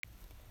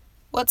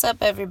What's up,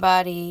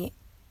 everybody?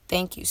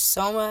 Thank you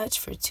so much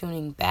for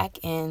tuning back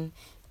in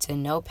to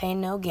No Pain,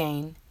 No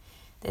Gain.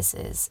 This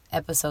is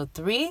episode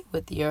 3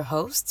 with your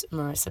host,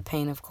 Marissa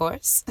Payne, of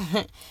course.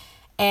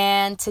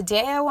 And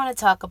today I want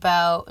to talk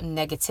about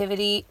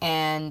negativity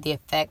and the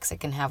effects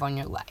it can have on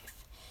your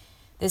life.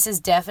 This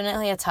is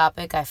definitely a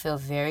topic I feel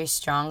very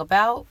strong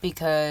about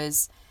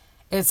because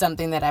it's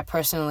something that I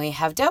personally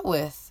have dealt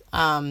with.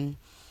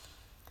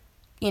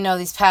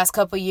 These past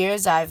couple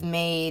years, I've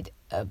made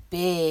a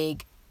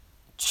big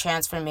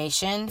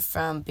transformation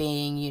from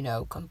being,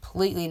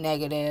 completely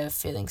negative,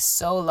 feeling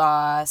so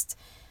lost,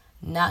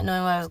 not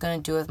knowing what I was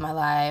going to do with my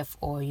life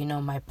or,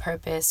 my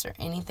purpose or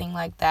anything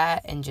like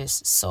that, and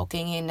just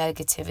soaking in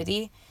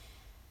negativity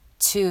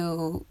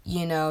to,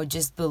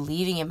 just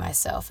believing in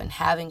myself and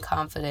having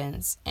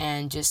confidence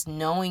and just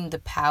knowing the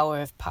power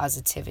of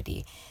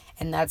positivity.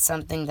 And that's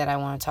something that I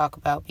want to talk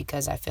about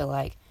because I feel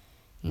like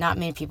not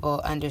many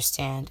people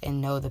understand and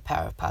know the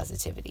power of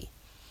positivity.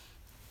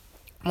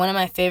 One of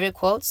my favorite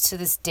quotes to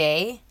this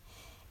day,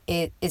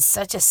 it is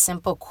such a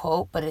simple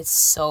quote, but it's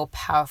so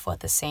powerful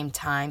at the same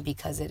time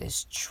because it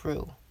is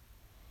true.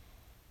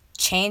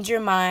 Change your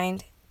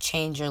mind,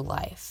 change your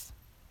life.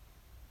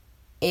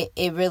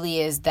 It really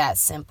is that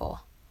simple.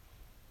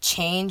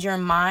 Change your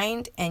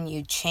mind and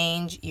you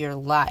change your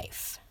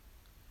life.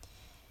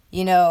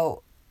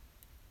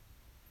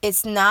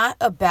 It's not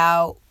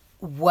about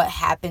what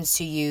happens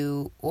to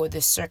you or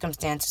the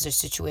circumstances or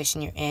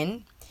situation you're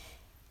in.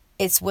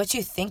 It's what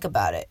you think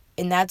about it.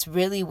 And that's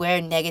really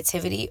where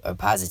negativity or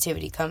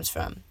positivity comes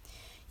from.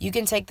 You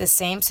can take the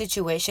same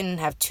situation and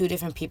have two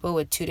different people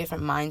with two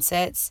different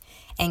mindsets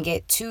and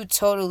get two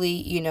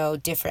totally,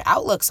 different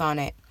outlooks on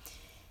it.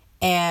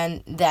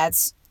 And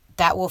that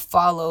will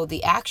follow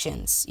the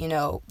actions.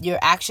 Your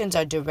actions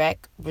are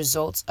direct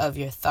results of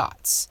your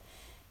thoughts.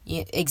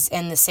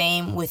 And the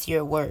same with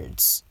your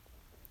words.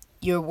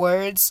 Your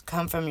words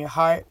come from your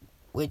heart,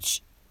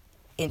 which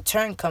in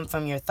turn come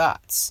from your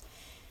thoughts.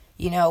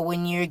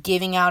 When you're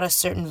giving out a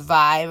certain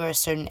vibe or a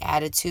certain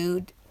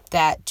attitude,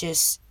 that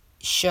just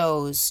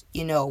shows,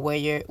 where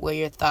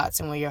your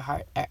thoughts and where your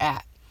heart are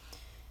at.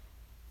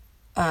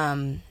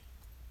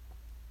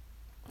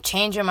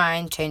 Change your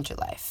mind, change your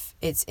life.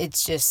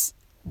 It's just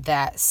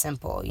that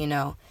simple,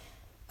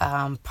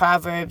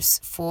 Proverbs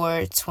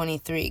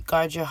 4:23,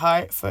 guard your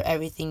heart, for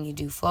everything you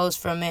do flows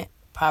from it.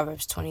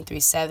 Proverbs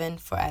 23:7,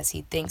 for as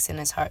he thinks in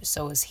his heart,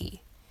 so is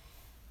he.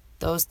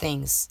 Those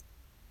things.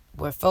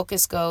 Where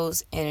focus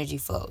goes, energy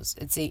flows.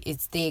 It's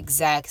the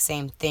exact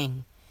same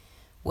thing.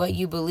 What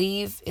you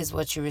believe is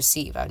what you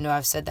receive. I know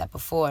I've said that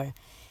before.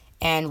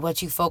 And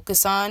what you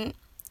focus on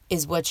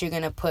is what you're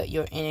going to put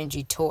your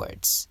energy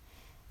towards.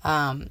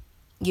 Remaining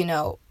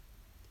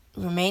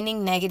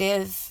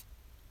negative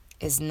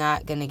is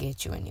not going to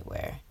get you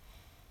anywhere.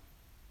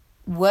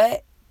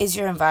 What is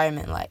your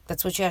environment like?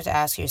 That's what you have to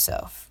ask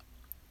yourself.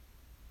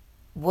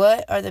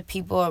 What are the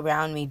people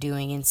around me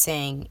doing and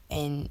saying,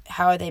 and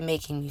how are they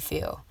making me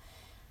feel?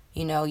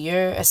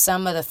 You're a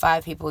sum of the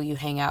 5 people you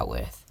hang out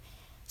with.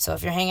 So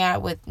if you're hanging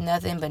out with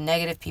nothing but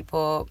negative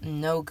people,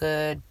 no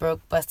good,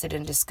 broke, busted,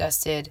 and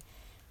disgusted,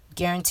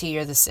 guarantee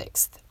you're the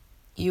 6th.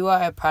 You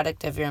are a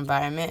product of your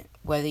environment,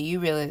 whether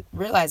you really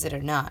realize it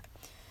or not.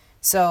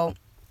 So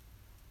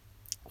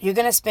you're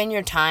going to spend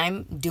your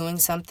time doing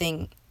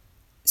something,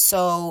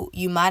 so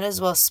you might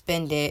as well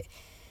spend it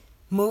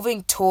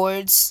moving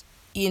towards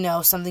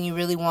something you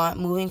really want,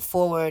 moving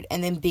forward,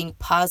 and then being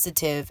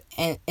positive,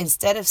 and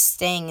instead of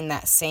staying in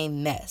that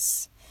same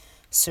mess.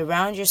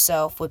 Surround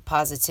yourself with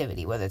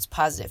positivity, whether it's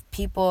positive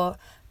people,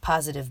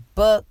 positive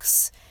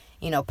books,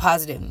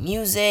 positive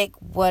music,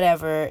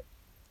 whatever.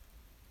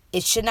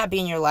 It should not be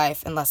in your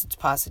life unless it's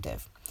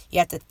positive. You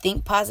have to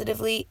think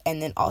positively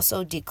and then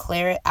also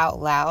declare it out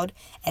loud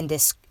and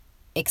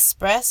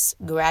express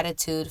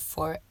gratitude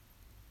for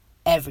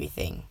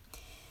everything.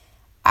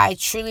 I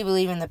truly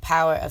believe in the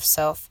power of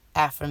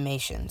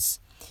self-affirmations,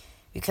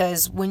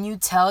 because when you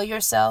tell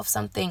yourself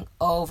something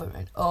over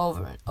and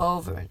over and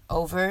over and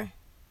over,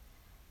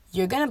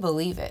 you're going to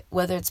believe it,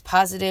 whether it's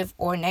positive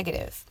or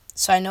negative.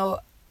 So I know,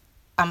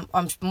 I'm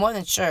more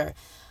than sure,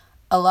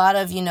 a lot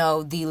of,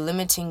 the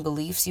limiting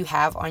beliefs you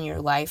have on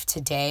your life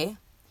today,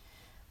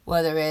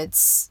 whether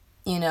it's,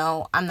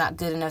 I'm not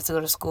good enough to go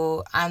to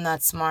school, I'm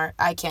not smart,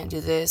 I can't do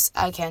this,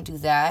 I can't do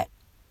that.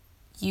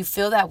 You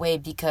feel that way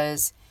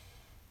because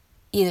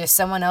either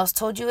someone else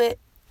told you it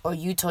or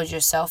you told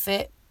yourself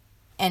it,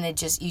 and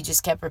you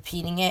just kept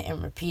repeating it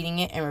and repeating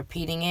it and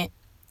repeating it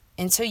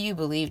until you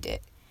believed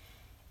it.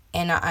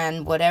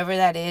 And whatever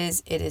that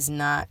is, it is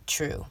not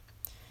true.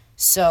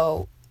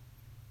 So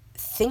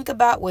think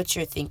about what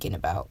you're thinking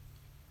about.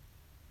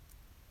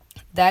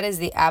 That is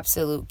the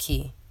absolute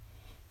key.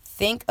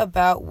 Think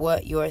about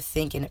what you're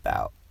thinking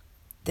about.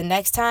 The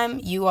next time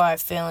you are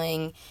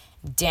feeling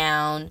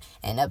down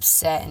and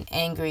upset and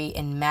angry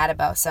and mad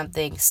about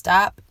something,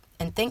 stop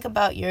and think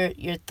about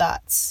your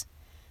thoughts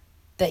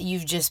that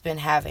you've just been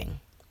having.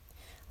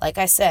 Like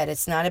I said,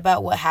 it's not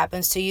about what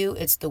happens to you,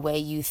 it's the way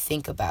you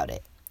think about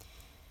it.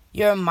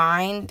 Your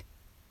mind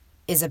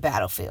is a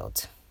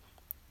battlefield.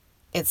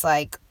 It's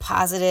like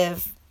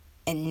positive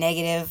and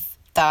negative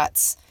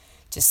thoughts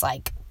just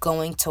like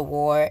going to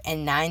war.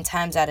 And 9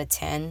 times out of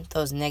 10,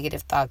 those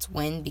negative thoughts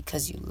win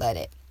because you let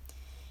it.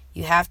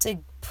 You have to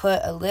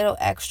put a little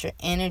extra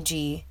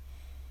energy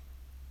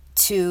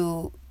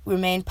to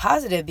remain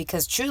positive,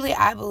 because truly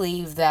I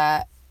believe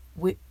that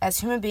we, as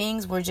human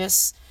beings, we're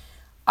just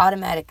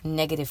automatic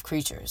negative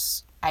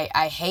creatures.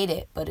 I hate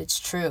it, but it's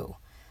true.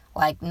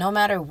 Like, no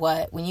matter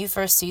what, when you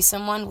first see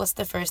someone, what's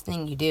the first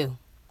thing you do?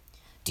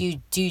 Do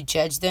you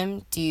judge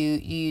them? Do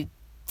you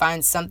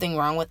find something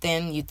wrong with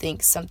them? You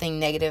think something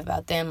negative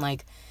about them?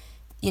 Like,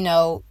 you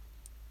know,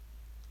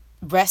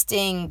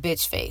 resting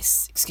bitch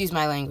face. Excuse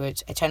my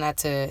language. I try not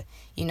to,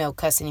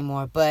 cuss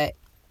anymore, but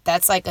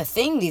that's like a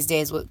thing these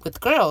days with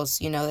girls.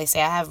 They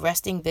say I have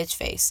resting bitch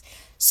face.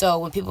 So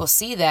when people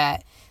see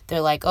that,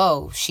 they're like,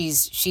 oh,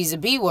 she's a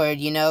B word,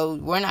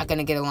 we're not going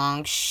to get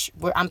along.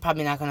 I'm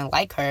probably not going to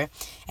like her.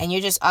 And you're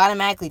just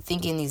automatically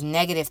thinking these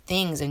negative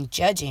things and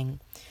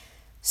judging.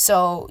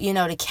 So,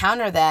 to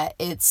counter that,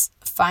 it's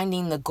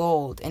finding the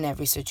gold in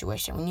every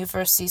situation. When you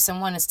first see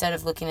someone, instead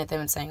of looking at them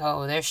and saying,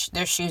 oh, their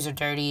shoes are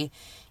dirty,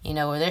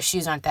 or their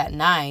shoes aren't that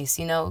nice,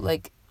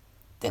 like,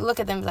 they look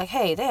at them and be like,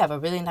 hey, they have a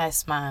really nice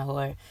smile,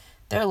 or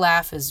their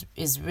laugh is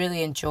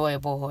really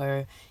enjoyable,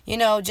 or,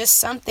 just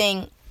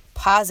something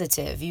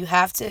positive. You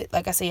have to,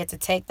 like I said, you have to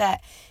take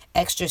that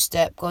extra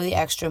step, go the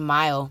extra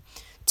mile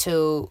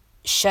to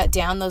shut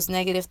down those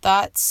negative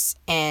thoughts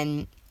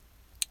and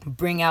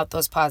bring out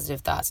those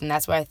positive thoughts. And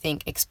that's where I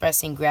think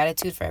expressing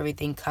gratitude for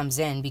everything comes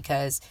in,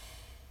 because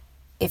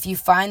if you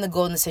find the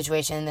gold in the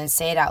situation and then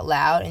say it out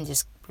loud and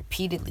just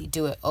repeatedly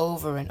do it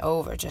over and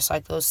over, just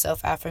like those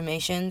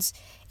self-affirmations,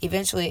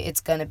 eventually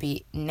it's going to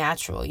be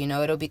natural.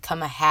 It'll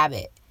become a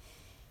habit.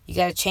 You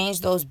got to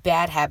change those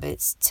bad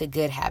habits to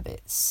good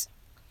habits.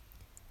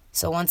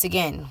 So once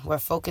again, where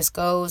focus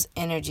goes,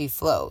 energy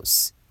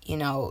flows.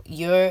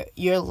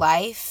 Your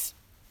life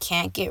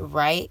can't get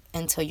right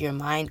until your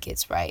mind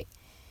gets right.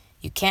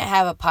 You can't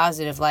have a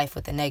positive life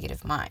with a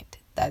negative mind.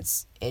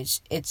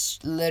 It's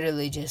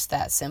literally just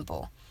that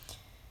simple.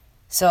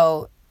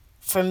 So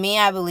for me,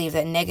 I believe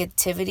that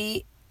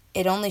negativity,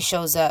 it only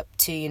shows up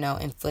to,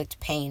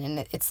 inflict pain. And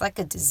it's like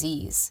a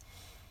disease.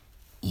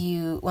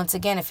 Once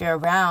again, if you're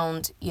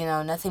around,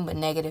 nothing but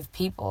negative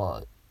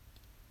people,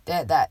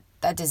 that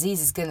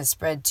disease is going to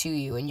spread to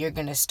you, and you're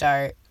going to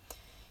start,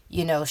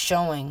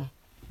 showing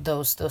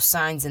those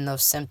signs and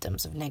those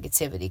symptoms of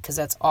negativity, because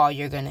that's all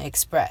you're going to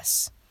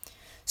express.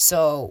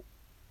 So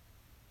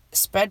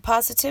spread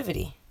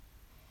positivity.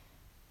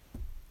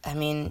 I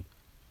mean,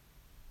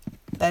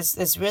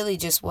 that's really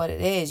just what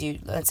it is. You,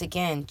 once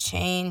again,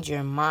 change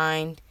your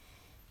mind,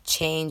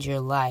 change your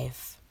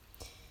life.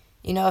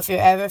 If you're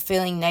ever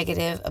feeling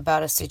negative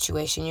about a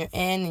situation you're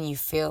in and you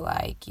feel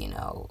like,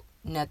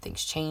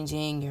 nothing's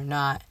changing, you're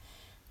not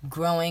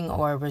growing,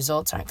 or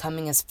results aren't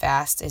coming as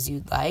fast as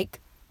you'd like,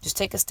 just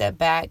take a step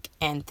back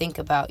and think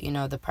about,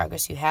 the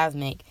progress you have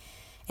made.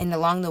 And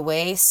along the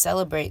way,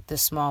 celebrate the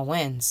small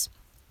wins,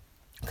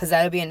 because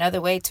that'll be another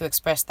way to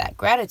express that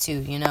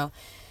gratitude.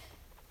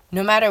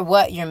 No matter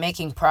what, you're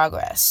making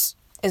progress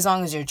as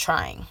long as you're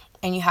trying.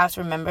 And you have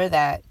to remember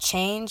that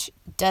change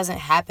doesn't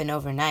happen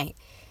overnight.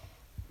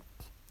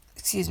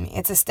 Excuse me.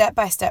 It's a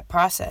step-by-step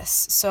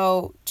process.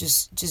 So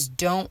just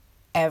don't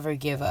ever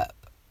give up.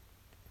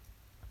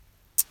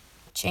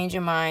 Change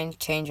your mind,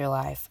 change your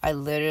life. I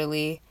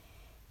literally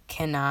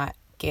cannot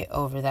get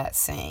over that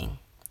saying.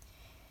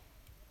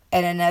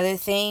 And another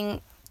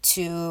thing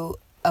to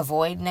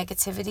avoid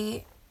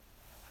negativity,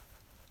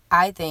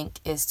 I think,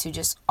 is to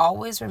just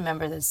always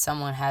remember that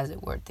someone has it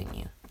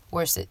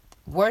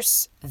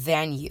worse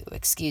than you,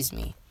 excuse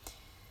me.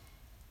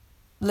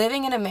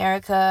 Living in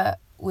America,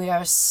 we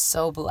are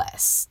so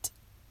blessed.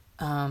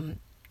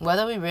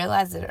 Whether we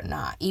realize it or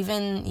not,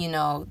 even,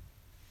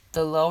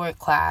 the lower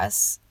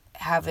class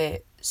have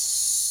it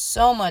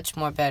so much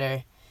more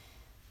better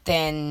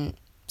than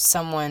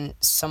someone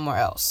somewhere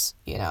else,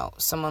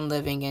 someone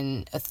living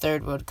in a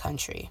third world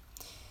country.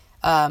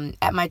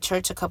 At my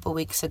church a couple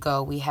weeks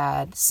ago, we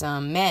had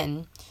some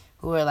men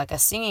who were like a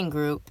singing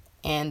group,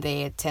 and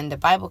they attend a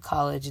Bible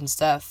college and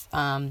stuff.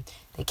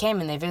 They came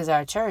and they visited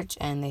our church,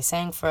 and they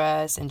sang for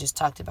us and just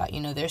talked about,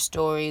 their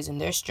stories and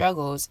their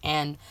struggles.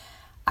 And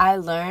I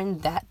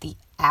learned that the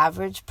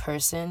average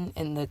person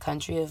in the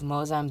country of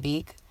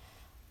Mozambique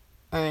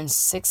earns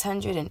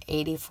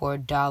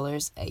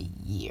 $684 a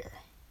year.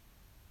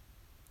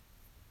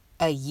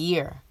 A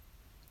year.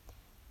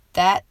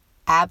 That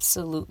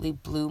absolutely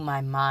blew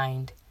my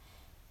mind,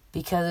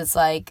 because it's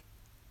like,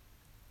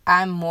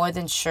 I'm more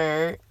than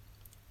sure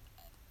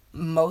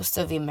most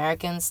of the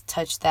Americans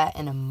touch that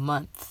in a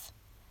month.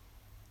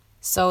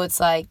 So it's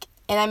like,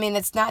 and I mean,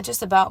 it's not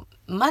just about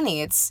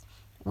money.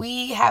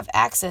 We have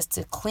access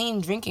to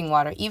clean drinking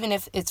water, even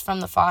if it's from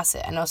the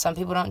faucet. I know some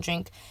people don't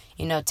drink,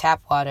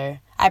 tap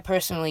water. I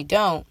personally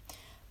don't.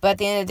 But at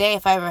the end of the day,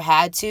 if I ever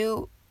had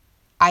to,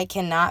 I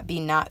cannot be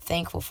not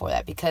thankful for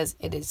that, because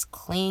it is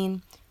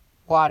clean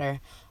water,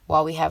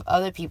 while we have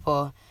other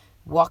people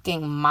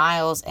walking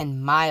miles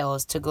and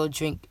miles to go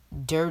drink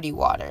dirty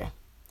water.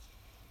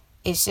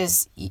 It's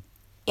just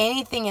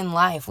anything in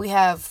life. We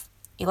have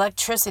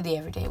electricity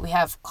every day. We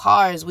have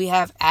cars. We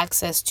have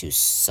access to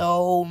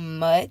so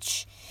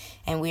much.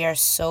 And we are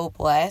so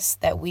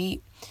blessed that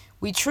we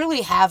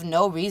truly have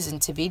no reason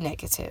to be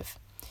negative.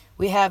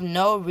 We have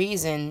no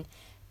reason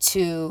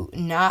to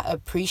not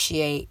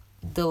appreciate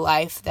the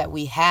life that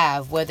we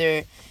have,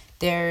 whether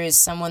there is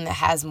someone that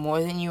has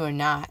more than you or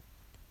not.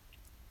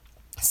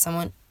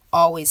 Someone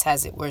always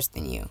has it worse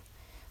than you.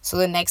 So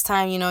the next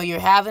time, you're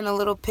having a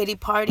little pity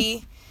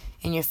party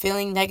and you're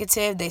feeling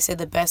negative, they say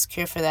the best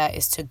cure for that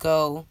is to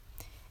go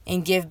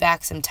and give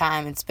back some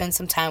time and spend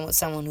some time with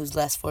someone who's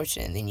less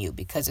fortunate than you,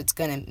 because it's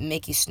going to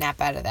make you snap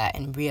out of that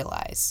and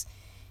realize,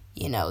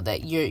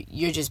 that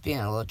you're just being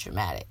a little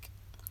dramatic.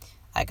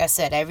 Like I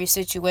said, every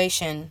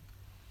situation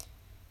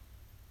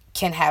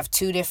can have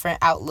two different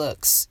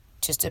outlooks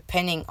just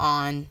depending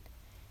on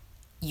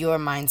your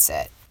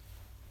mindset.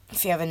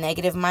 If you have a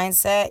negative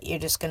mindset, you're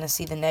just going to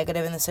see the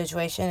negative in the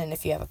situation. And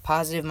if you have a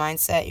positive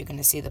mindset, you're going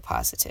to see the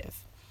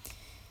positive.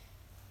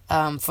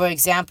 For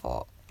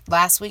example,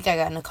 last week I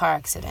got in a car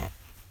accident.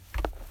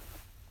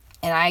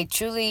 And I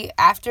truly,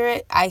 after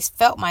it, I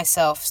felt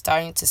myself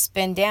starting to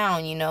spin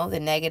down, the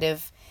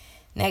negative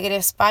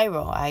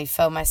spiral. I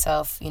felt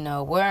myself,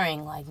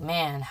 worrying like,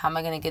 man, how am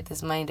I going to get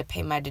this money to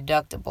pay my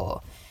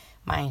deductible?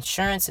 My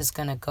insurance is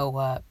going to go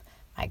up.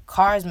 My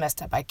car's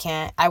messed up.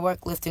 I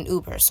work Lyft and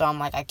Uber. So I'm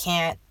like, I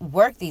can't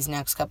work these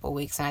next couple of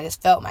weeks. And I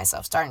just felt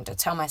myself starting to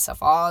tell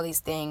myself all these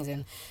things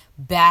and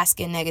bask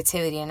in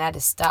negativity. And I had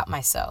to stop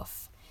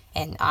myself.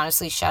 And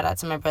honestly, shout out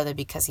to my brother,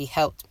 because he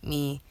helped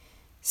me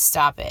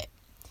stop it.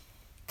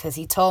 Because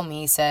he told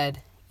me, he said,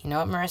 you know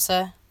what,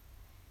 Marissa?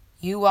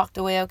 You walked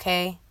away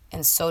okay,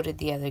 and so did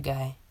the other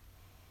guy.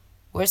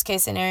 Worst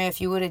case scenario, if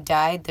you would have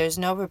died, there's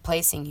no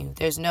replacing you.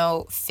 There's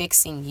no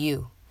fixing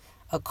you.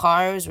 A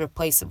car is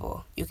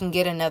replaceable. You can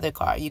get another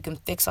car. You can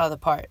fix all the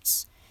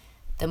parts.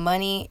 The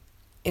money,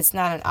 it's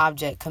not an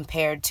object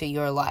compared to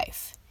your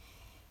life.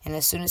 And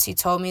as soon as he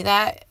told me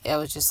that, it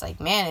was just like,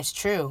 man, it's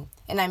true.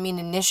 And I mean,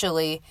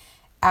 initially,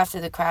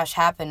 after the crash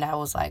happened, I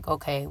was like,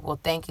 okay, well,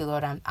 thank you,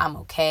 Lord, I'm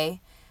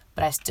okay.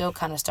 But I still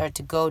kind of started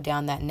to go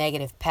down that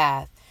negative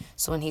path.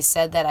 So when he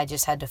said that, I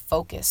just had to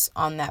focus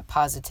on that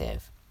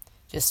positive.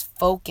 Just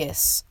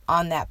focus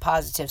on that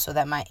positive so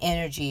that my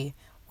energy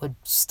would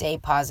stay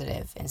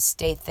positive and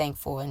stay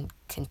thankful and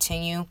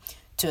continue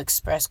to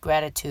express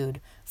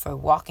gratitude for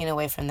walking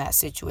away from that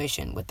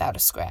situation without a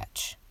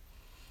scratch.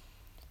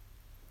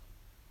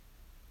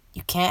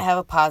 You can't have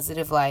a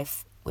positive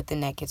life with a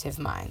negative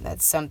mind.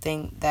 That's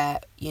something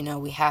that,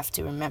 we have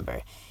to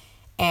remember.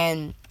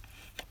 And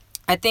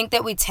I think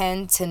that we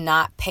tend to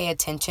not pay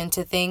attention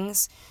to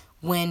things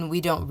when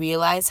we don't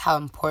realize how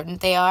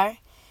important they are.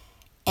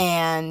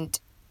 And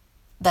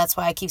that's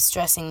why I keep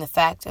stressing the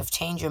fact of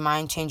change your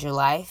mind, change your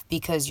life,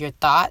 because your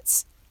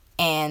thoughts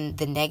and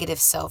the negative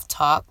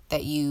self-talk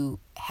that you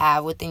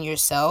have within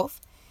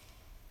yourself,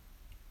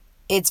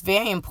 it's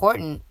very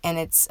important, and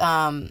it's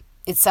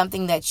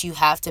something that you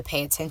have to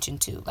pay attention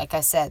to. Like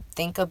I said,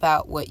 think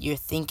about what you're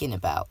thinking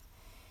about.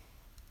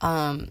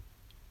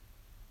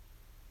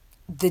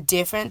 The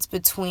difference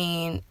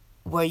between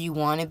where you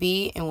want to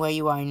be and where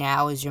you are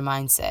now is your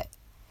mindset.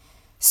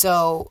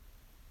 So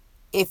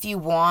if you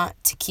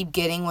want to keep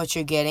getting what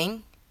you're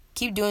getting,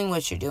 keep doing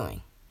what you're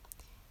doing.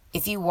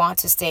 If you want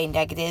to stay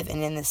negative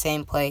and in the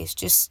same place,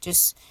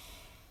 just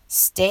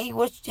stay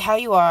how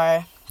you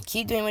are.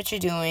 Keep doing what you're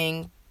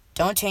doing.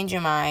 Don't change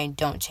your mind.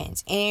 Don't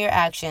change any of your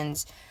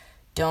actions.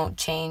 Don't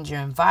change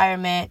your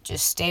environment.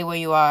 Just stay where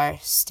you are.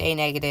 Stay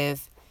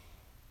negative.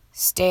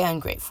 Stay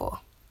ungrateful.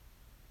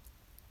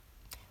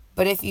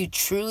 But if you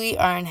truly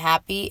are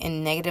unhappy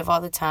and negative all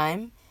the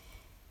time,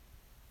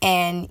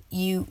 and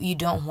you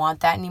don't want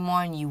that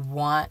anymore and you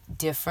want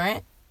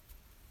different,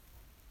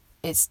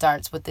 it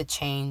starts with the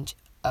change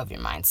of your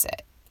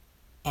mindset.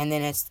 And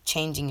then it's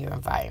changing your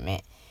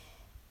environment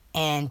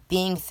and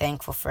being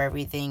thankful for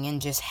everything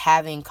and just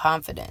having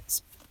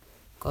confidence.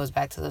 Goes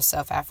back to those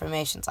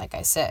self-affirmations, like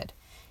I said.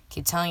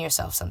 Keep telling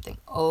yourself something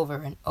over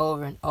and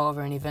over and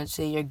over, and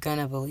eventually you're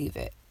gonna believe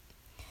it.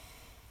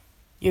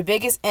 Your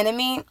biggest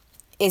enemy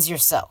is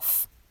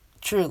yourself,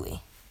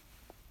 truly.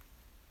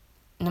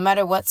 No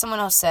matter what someone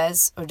else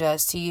says or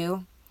does to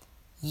you,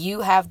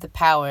 you have the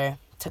power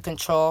to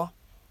control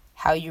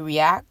how you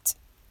react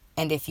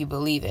and if you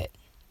believe it.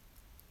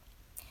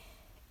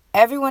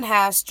 Everyone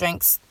has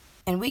strengths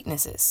and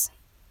weaknesses.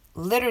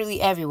 Literally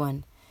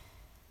everyone.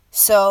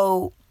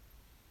 So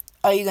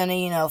are you going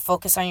to,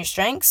 focus on your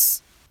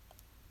strengths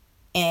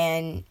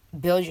and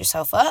build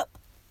yourself up?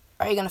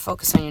 Or are you going to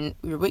focus on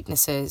your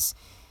weaknesses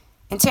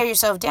and tear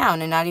yourself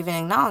down and not even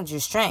acknowledge your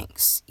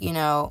strengths?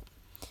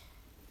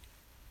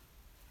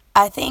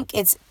 I think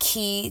it's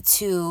key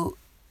to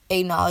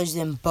acknowledge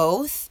them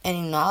both and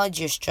acknowledge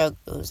your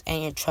struggles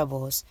and your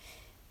troubles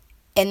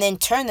and then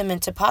turn them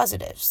into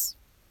positives.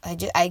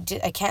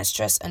 I can't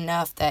stress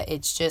enough that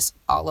it's just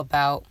all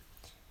about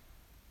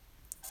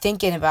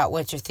thinking about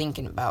what you're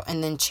thinking about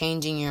and then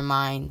changing your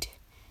mind.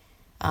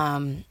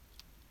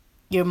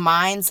 Your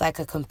mind's like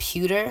a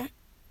computer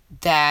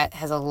that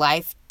has a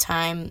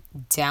lifetime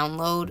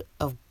download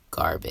of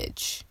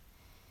garbage.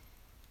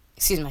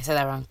 Excuse me, I said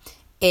that wrong.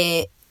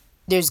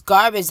 There's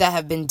garbage that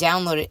have been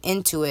downloaded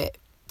into it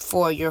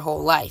for your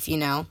whole life,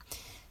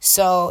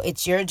 So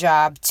it's your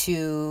job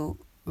to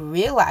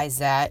realize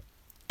that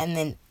and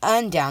then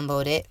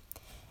undownload it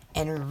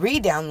and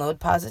re-download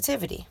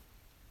positivity.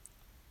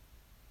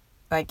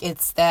 Like,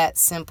 it's that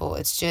simple.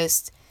 It's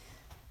just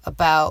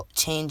about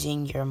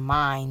changing your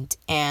mind.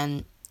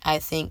 And I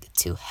think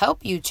to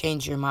help you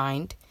change your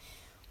mind,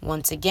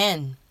 once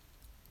again,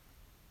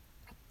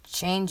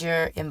 change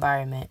your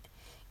environment.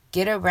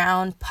 Get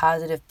around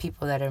positive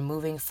people that are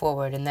moving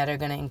forward and that are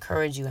going to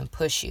encourage you and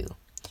push you.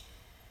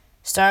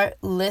 Start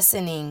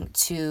listening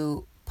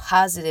to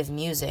positive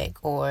music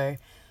or,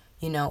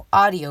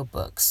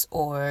 audiobooks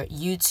or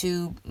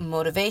YouTube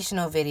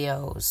motivational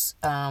videos.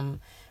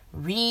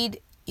 Read,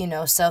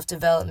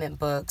 self-development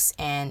books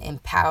and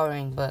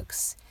empowering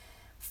books.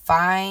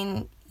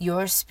 Find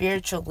your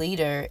spiritual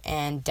leader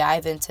and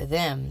dive into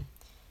them,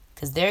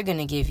 because they're going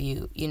to give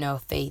you,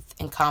 faith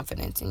and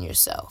confidence in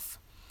yourself.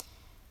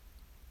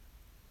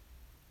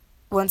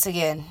 Once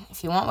again,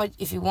 if you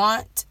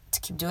want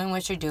to keep doing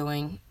what you're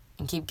doing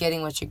and keep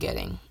getting what you're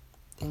getting,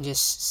 then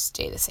just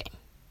stay the same.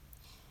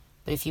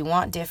 But if you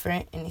want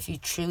different, and if you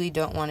truly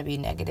don't want to be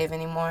negative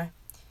anymore,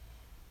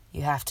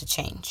 you have to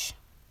change.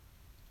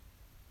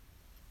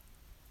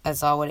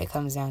 That's all what it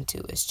comes down to,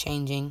 is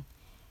changing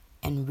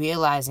and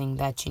realizing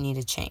that you need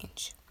to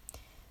change.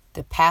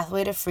 The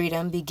pathway to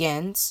freedom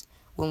begins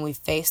when we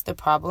face the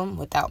problem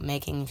without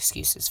making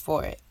excuses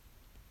for it.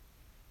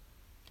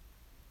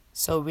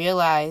 So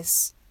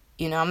realize,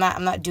 I'm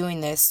not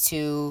doing this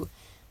to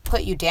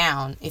put you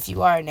down if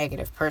you are a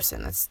negative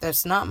person.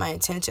 That's not my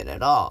intention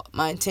at all.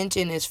 My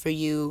intention is for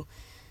you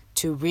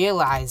to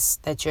realize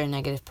that you're a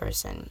negative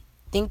person.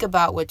 Think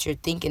about what you're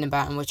thinking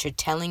about and what you're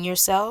telling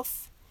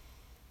yourself,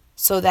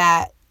 so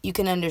that you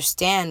can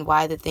understand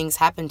why the things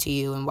happen to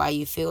you and why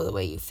you feel the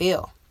way you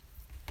feel.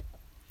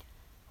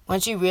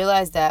 Once you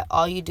realize that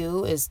all you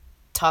do is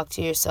talk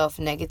to yourself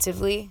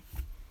negatively,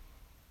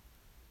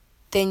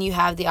 then you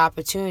have the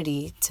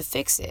opportunity to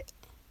fix it.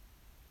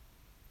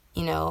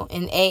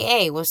 In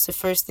AA, what's the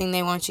first thing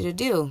they want you to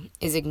do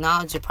is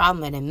acknowledge the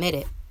problem and admit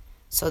it.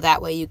 So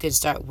that way you can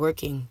start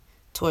working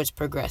towards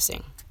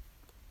progressing.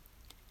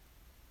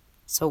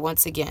 So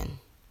once again,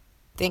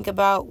 think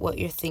about what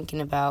you're thinking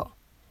about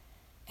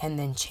and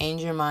then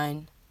change your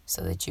mind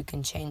so that you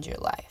can change your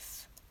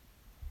life.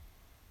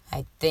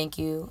 I thank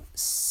you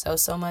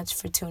so much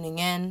for tuning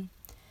in.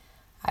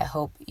 I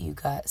hope you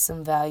got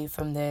some value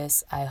from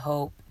this. I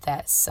hope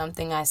that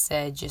something I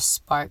said just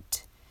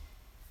sparked,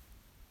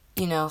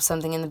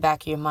 something in the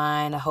back of your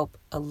mind. I hope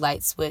a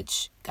light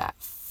switch got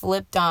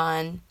flipped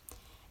on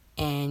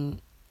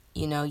and,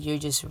 you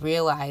just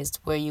realized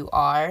where you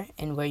are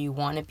and where you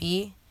want to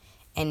be.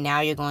 And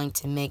now you're going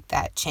to make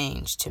that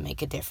change to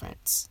make a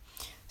difference.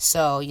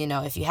 So,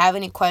 if you have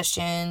any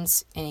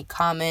questions, any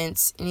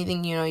comments,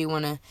 anything, you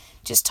want to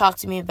just talk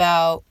to me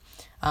about,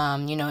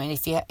 and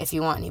if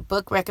you want any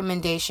book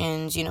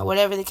recommendations,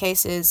 whatever the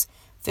case is,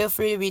 feel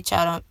free to reach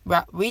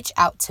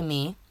out to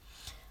me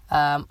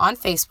on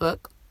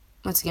Facebook.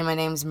 Once again, my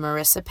name is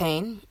Marissa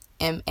Payne,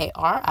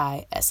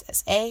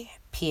 Marissa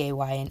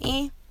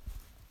Payne.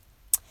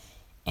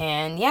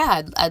 And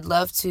yeah, I'd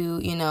love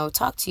to,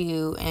 talk to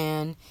you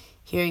and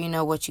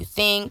hear, what you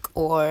think,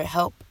 or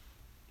help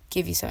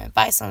give you some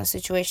advice on a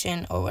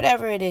situation or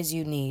whatever it is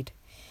you need.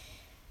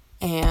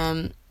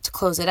 And to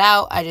close it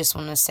out, I just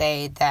want to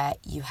say that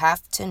you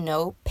have to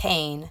know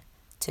pain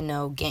to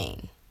know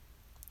gain.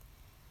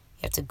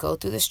 You have to go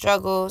through the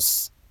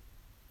struggles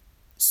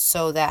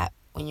so that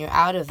when you're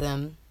out of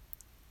them,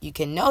 you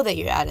can know that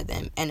you're out of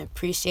them and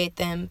appreciate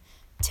them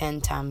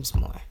 10 times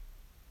more.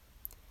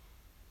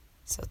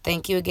 So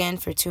thank you again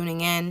for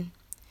tuning in.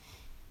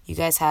 You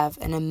guys have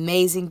an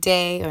amazing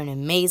day or an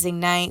amazing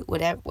night,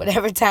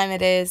 whatever time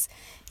it is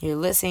you're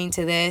listening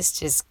to this.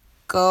 Just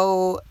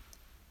go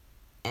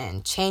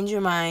and change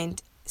your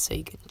mind so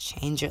you can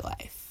change your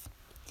life.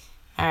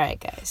 All right,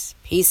 guys.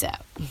 Peace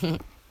out.